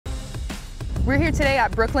We're here today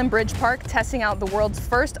at Brooklyn Bridge Park testing out the world's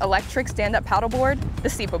first electric stand-up paddleboard, the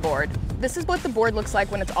SUP board. This is what the board looks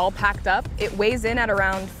like when it's all packed up. It weighs in at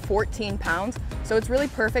around 14 pounds, so it's really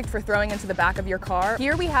perfect for throwing into the back of your car.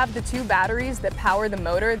 Here we have the 2 batteries that power the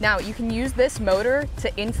motor. Now you can use this motor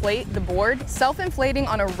to inflate the board. Self-inflating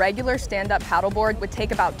on a regular stand-up paddleboard would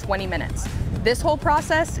take about 20 minutes. This whole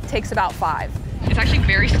process takes about 5. It's actually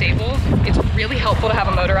very stable. It's really helpful to have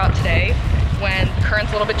a motor out today when the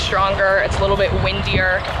current's a little bit stronger, it's a little bit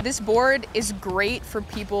windier. This board is great for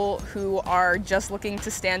people who are just looking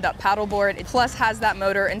to stand up paddleboard. It plus has that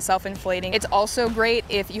motor and self-inflating. It's also great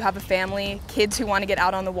if you have a family, kids who want to get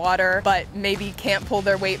out on the water, but maybe can't pull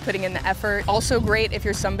their weight putting in the effort. Also great if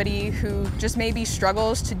you're somebody who just maybe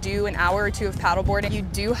struggles to do an hour or 2 of paddleboarding. You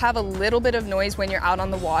do have a little bit of noise when you're out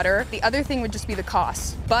on the water. The other thing would just be the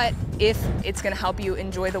cost. But if it's going to help you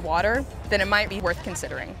enjoy the water, then it might be worth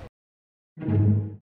considering.